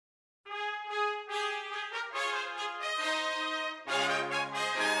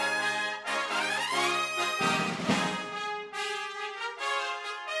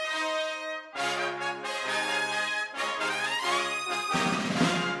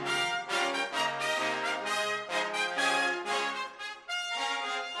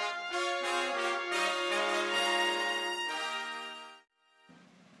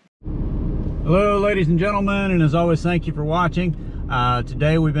Hello ladies and gentlemen, and as always, thank you for watching.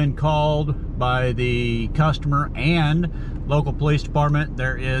 Today we've been called by the customer and local police department.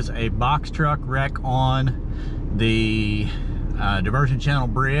 There is a box truck wreck on the diversion channel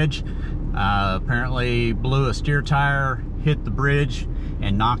bridge. Apparently blew a steer tire, hit the bridge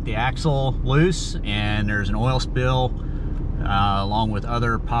and knocked the axle loose, and there's an oil spill along with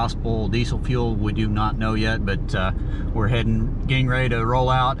other possible diesel fuel. We do not know yet, but we're getting ready to roll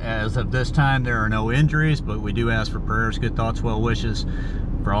out. As of this time, there are no injuries, but we do ask for prayers, good thoughts, well wishes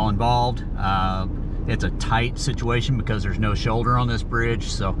for all involved. It's a tight situation because there's no shoulder on this bridge.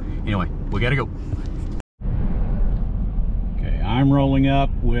 So anyway, we gotta go. Okay, I'm rolling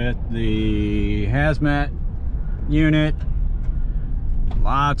up with the hazmat unit.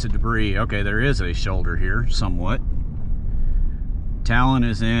 Lots of debris. Okay, there is a shoulder here somewhat. Talon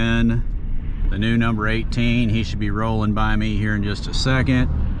is in the new number 18. He should be rolling by me here in just a second.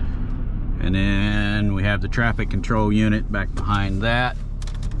 And then we have the traffic control unit back behind that.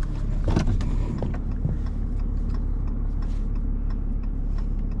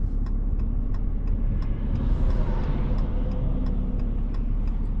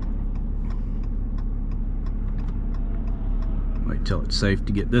 Wait till it's safe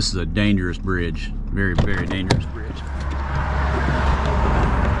to get. This is a dangerous bridge. Very, very dangerous bridge.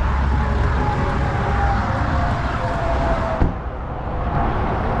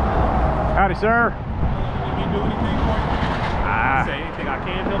 Howdy, sir. Can you do anything for you? Say anything I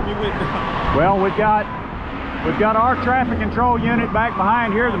can help you with? Well, we've got our traffic control unit back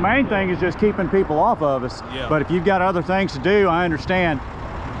behind here. The main thing is just keeping people off of us. Yeah. But if you've got other things to do, I understand.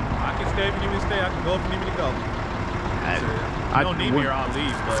 I can stay if you need me to stay. I can go if you need me to go. You don't need me or I'll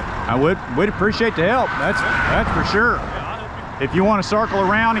leave, but we'd appreciate the help. That's for sure. yeah, I'll help you. If you want to circle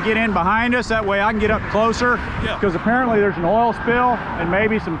around and get in behind us, that way I can get up closer. Yeah. Because apparently there's an oil spill and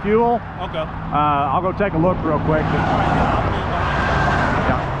maybe some fuel. Okay. I'll go take a look real quick. Yeah.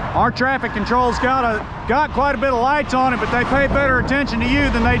 Our traffic control's got quite a bit of lights on it, but they pay better attention to you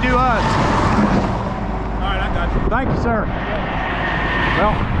than they do us. All right, I got you. Thank you, sir.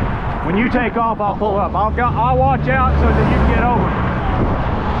 Well, when you take off, I'll pull up. I'll watch out so that you can get over.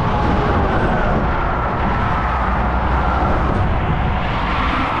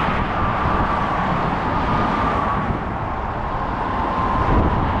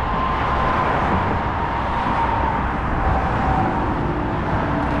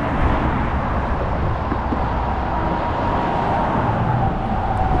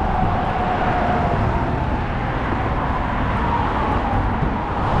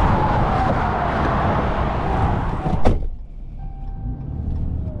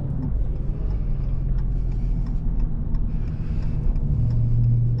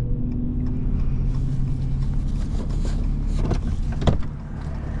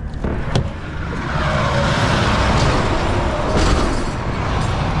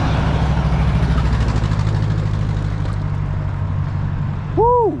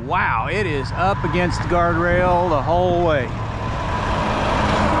 Wow, it is up against the guardrail the whole way.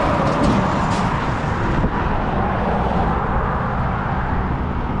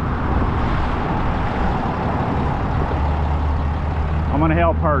 I'm gonna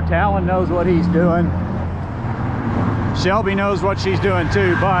help her. Talon knows what he's doing. Shelby knows what she's doing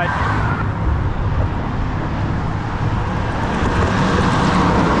too, but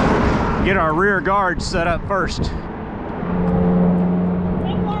get our rear guard set up first.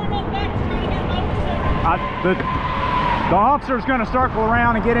 The officer's going to circle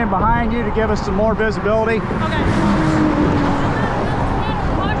around and get in behind you to give us some more visibility. Okay.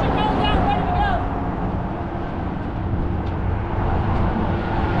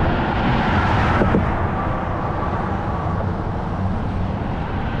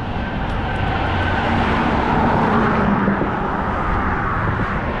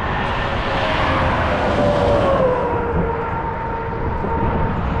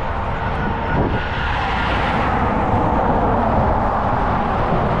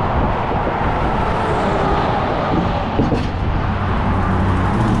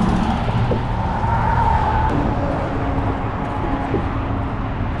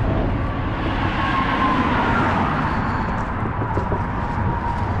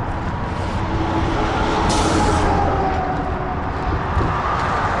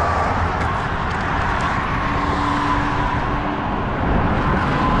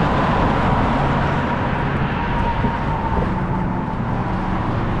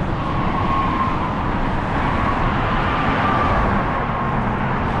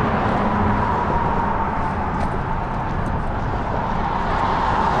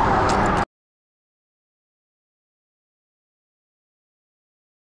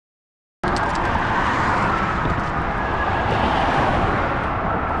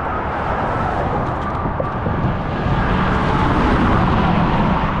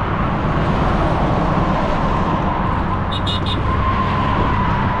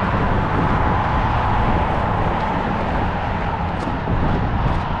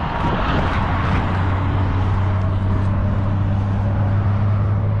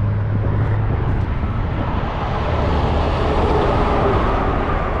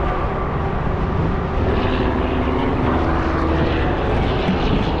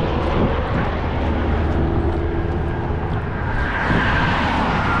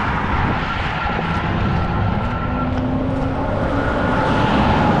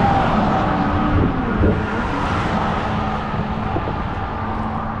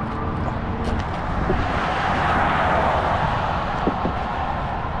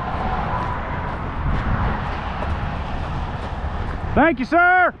 Thank you,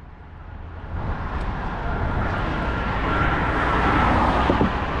 sir.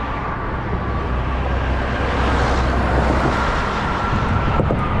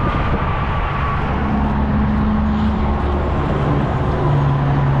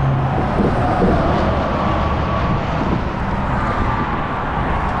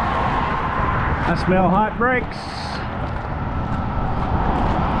 I smell hot brakes.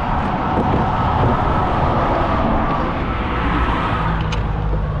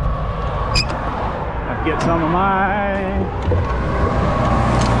 I'll get some of mine.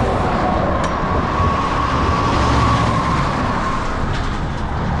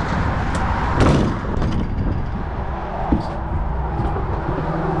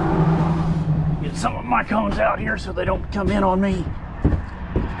 Get some of my cones out here so they don't come in on me.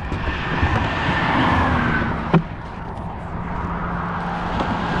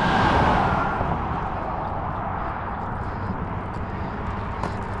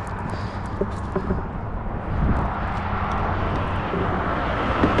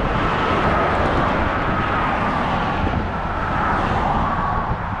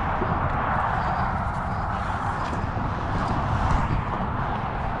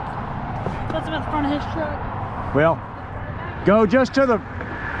 That's about the front of his truck. Well, go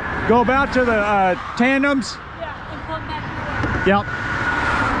about to the tandems. Yeah, and come back through there. Yep.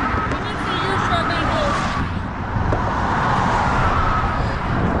 We need to see your truck ankles.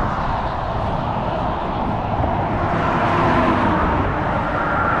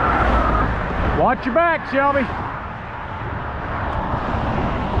 Watch your back, Shelby.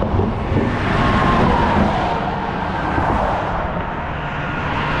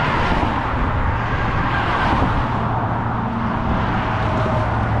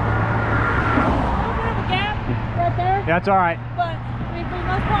 That's all right. But I mean, for the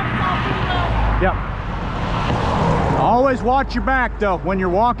most part, it's all pretty low. Yep. Always watch your back though when you're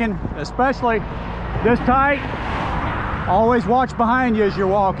walking, especially this tight. Always watch behind you as you're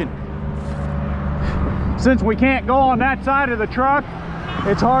walking. Since we can't go on that side of the truck,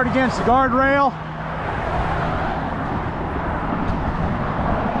 it's hard against the guardrail.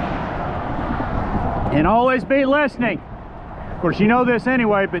 And always be listening. Of course, you know this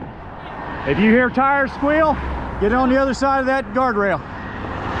anyway, but if you hear tires squeal, get on the other side of that guardrail.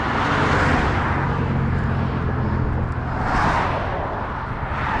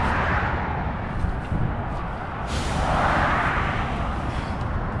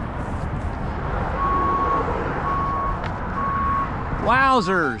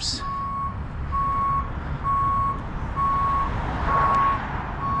 Wowzers.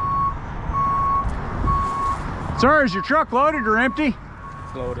 Sir, is your truck loaded or empty?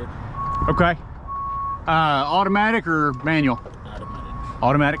 It's loaded. Okay. Automatic or manual? Automatic.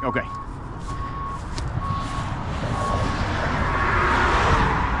 Automatic, okay.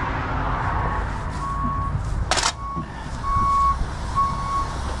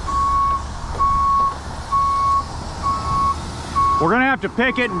 We're gonna have to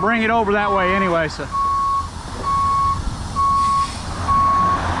pick it and bring it over that way anyway, so.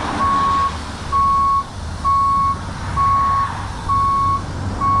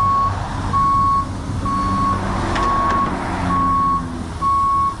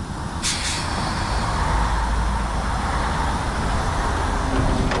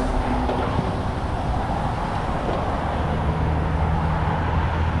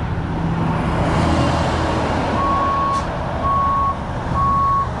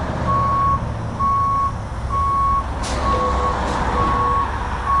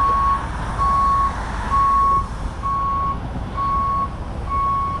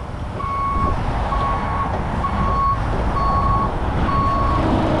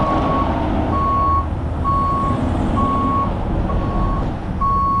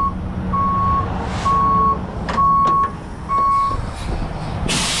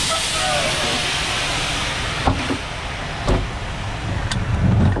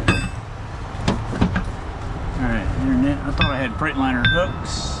 Freightliner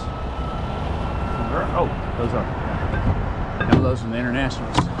hooks. Oh, those are. No, those are the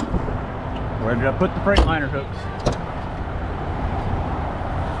Internationals. Where did I put the Freightliner hooks?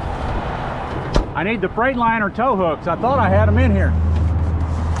 I need the Freightliner tow hooks. I thought I had them in here.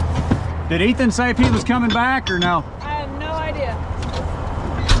 Did Ethan say if he was coming back or no? I have no idea.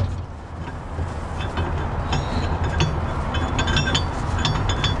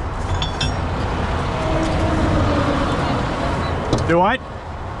 Are Do what? we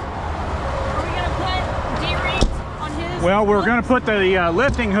gonna put D-rings on his? Well, we're gonna put the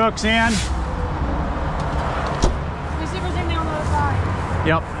lifting hooks in. We see if there's anything on the other side.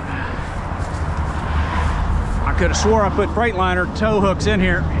 Yep. I could have swore I put Freightliner tow hooks in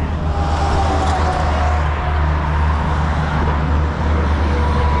here.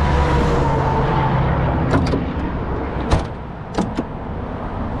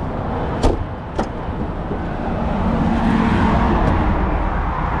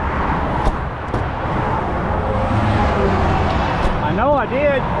 I know I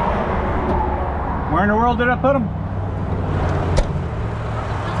did. Where in the world did I put them?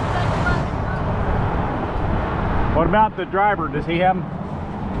 What about the driver? Does he have them?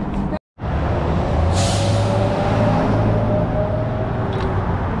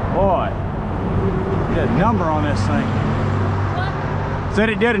 Boy, it did a number on this thing. What? Said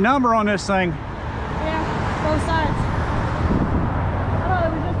it did a number on this thing. Yeah, both sides. I thought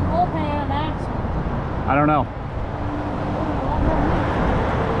it was just an oil pan and an axle. I don't know.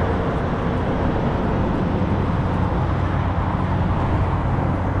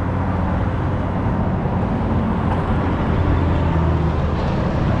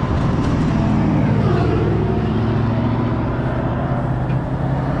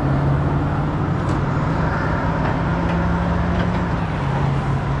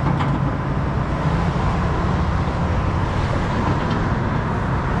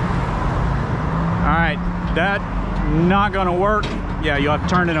 That not gonna work. Yeah, you'll have to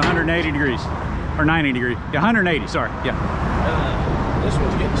turn it 180 degrees or 90 degrees. Yeah, 180. Sorry. Yeah. This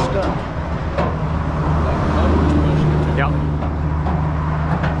one's getting stuck. Yep.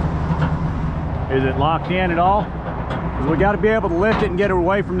 Is it locked in at all? 'Cause we got to be able to lift it and get it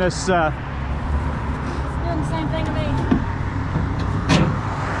away from this. It's doing the same thing to me.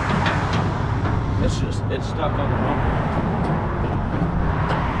 It's stuck on the bumper.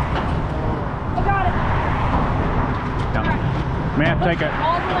 May have to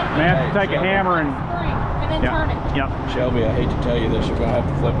take a hammer and then turn it. Yep. Shelby, I hate to tell you this, you're gonna have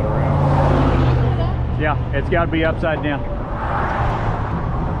to flip it around. Yeah, it's got to be upside down.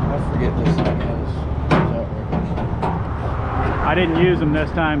 I forget this thing has that record. I didn't use them this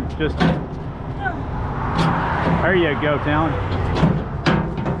time. Just there you go, Talon.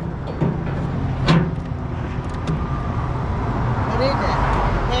 What is that?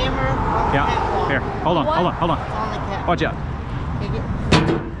 Hammer? Yeah. Here. Hold on. Hold on. Watch out.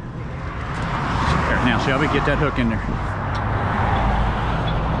 There, now Shelby, get that hook in there.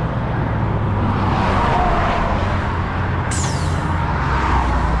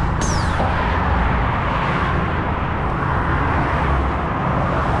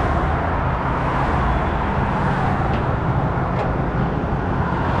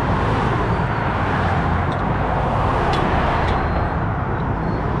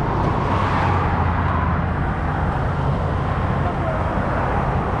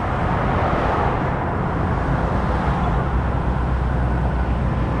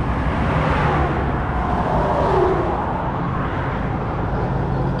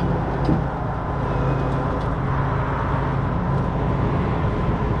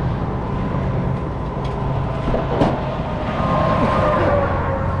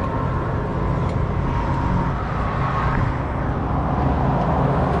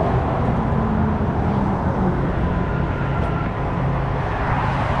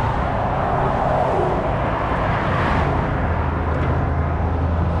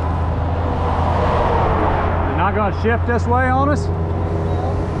 Gonna shift this way on us?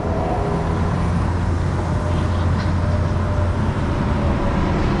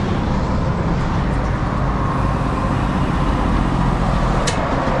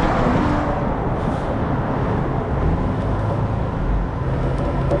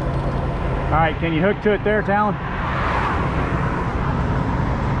 All right, can you hook to it there, Talon?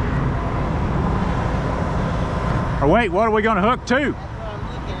 Or wait, what are we gonna hook to?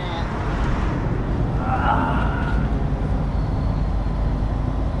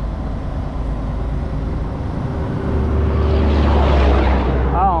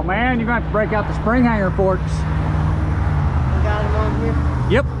 Man, you're going to have to break out the spring hanger forks. You got them on here?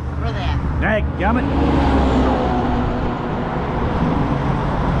 Yep. Where that? Dadgummit.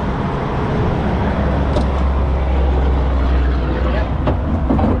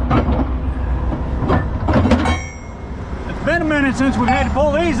 It's been a minute since we've had to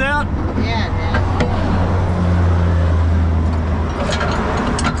pull these out. Yeah, it has.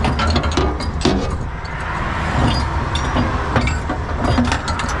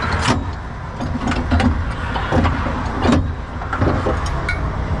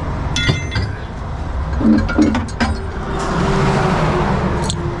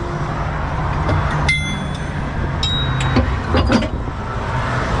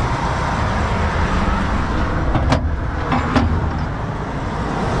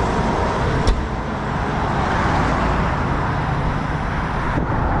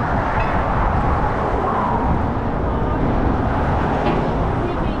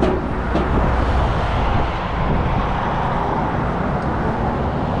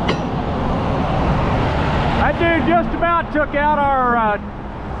 took out our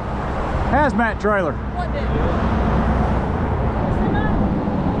hazmat trailer. What did?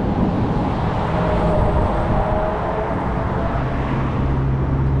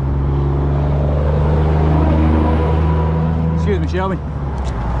 Excuse me, Shelby.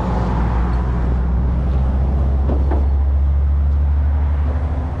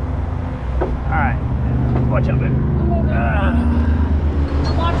 All right, watch out, baby.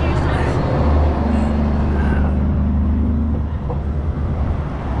 I'm watching you, sis.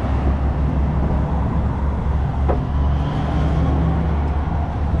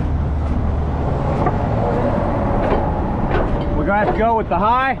 We're gonna have to go with the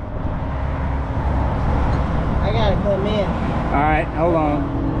high. I gotta come in. All right, hold on.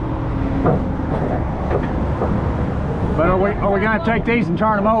 But are we gonna take these and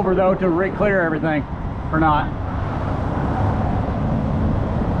turn them over though to re-clear everything, or not?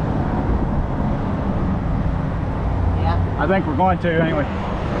 Yeah. I think we're going to anyway. We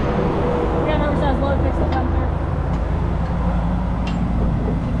got an oversized load fix that come through.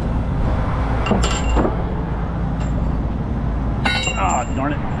 Oh,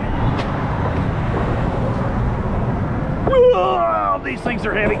 darn it. Whoa, these things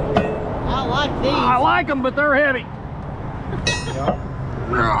are heavy. I like these. I like them, but they're heavy. Yeah.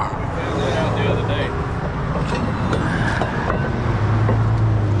 We found that out the other day.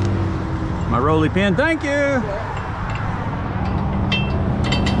 My rolly pin, thank you. Well,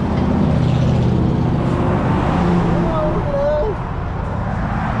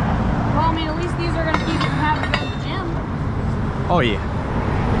 I mean, at least these are going to keep you from having to go to the gym. Oh yeah.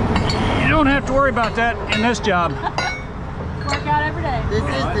 You don't have to worry about that in this job. Work out every day. This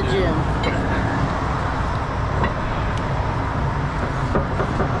is the gym.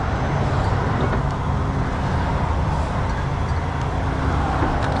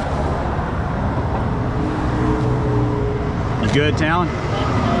 You good, Talon?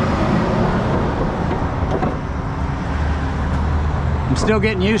 I'm still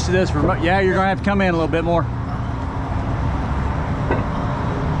getting used to this remote. Yeah, you're gonna have to come in a little bit more.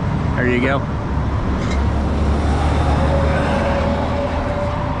 There you go.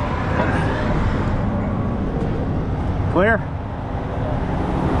 Clear?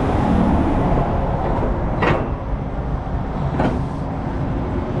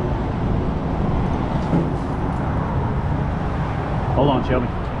 Hold on, Shelby.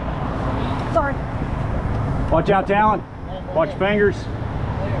 Sorry. Watch out, Talon. Watch your fingers.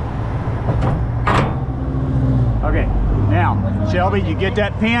 Okay, now, Shelby, you get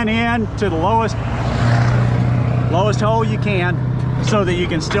that pin in to the lowest hole you can so that you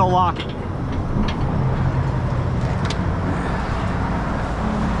can still lock it.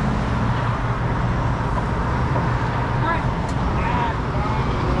 Alright.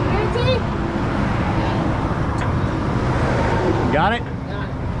 Got it?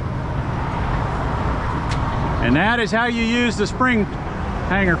 And that is how you use the spring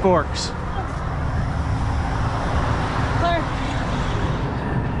hanger forks. Clear.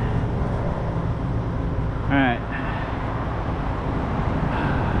 All right.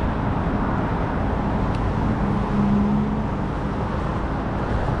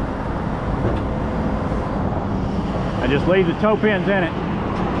 I just leave the toe pins in it.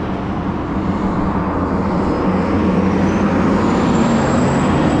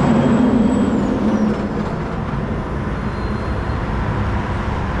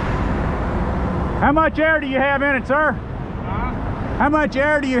 How much air do you have in it, sir? How much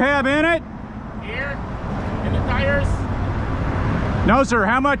air do you have in it? Here, in the tires. No, sir.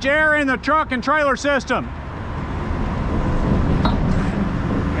 How much air in the truck and trailer system? I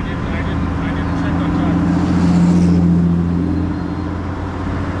didn't check on that.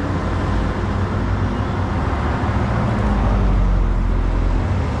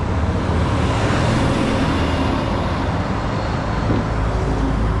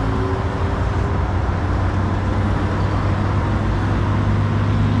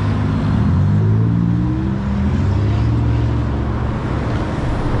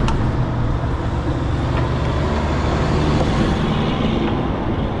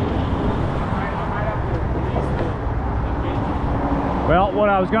 Well, what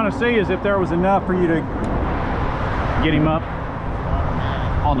I was going to see is if there was enough for you to get him up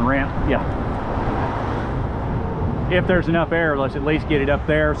on the ramp. Yeah. If there's enough air, let's at least get it up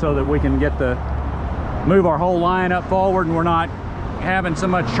there so that we can get move our whole line up forward and we're not having so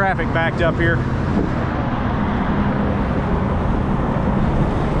much traffic backed up here.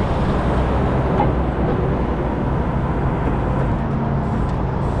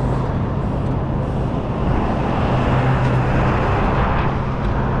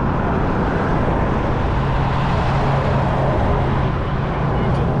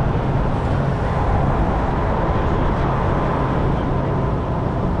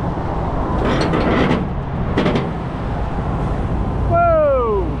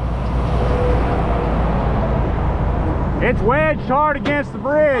 It's wedged hard against the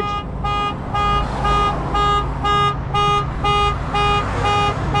bridge.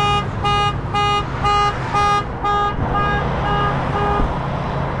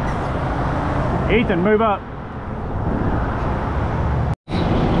 Ethan, move up.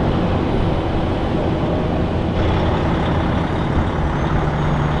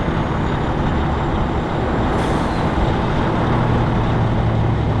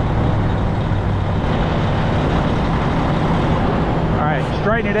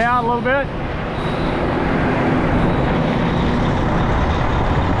 Straighten it out a little bit.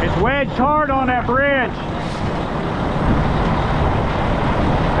 It's wedged hard on that bridge.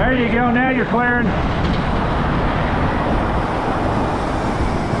 There you go, now you're clearing.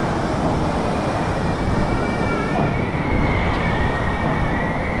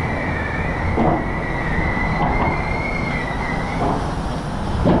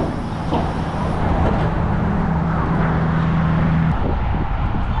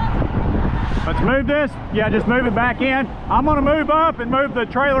 Let's move this. Yeah, just move it back in. I'm gonna move up and move the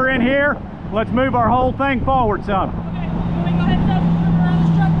trailer in here. Let's move our whole thing forward some. Okay, can we go ahead and start moving around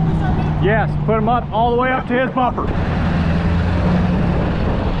this truck when we start moving? Yes, put them up all the way up to his bumper. All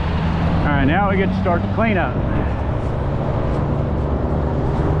right, now we get to start the cleanup.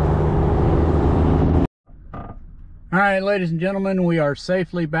 All right, ladies and gentlemen, we are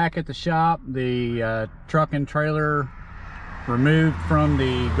safely back at the shop. The truck and trailer removed from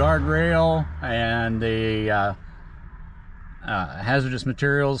the guardrail and the hazardous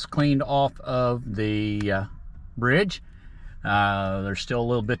materials cleaned off of the bridge. There's still a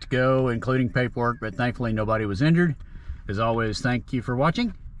little bit to go, including paperwork, but thankfully nobody was injured. As always, thank you for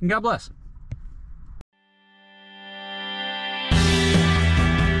watching, and God bless.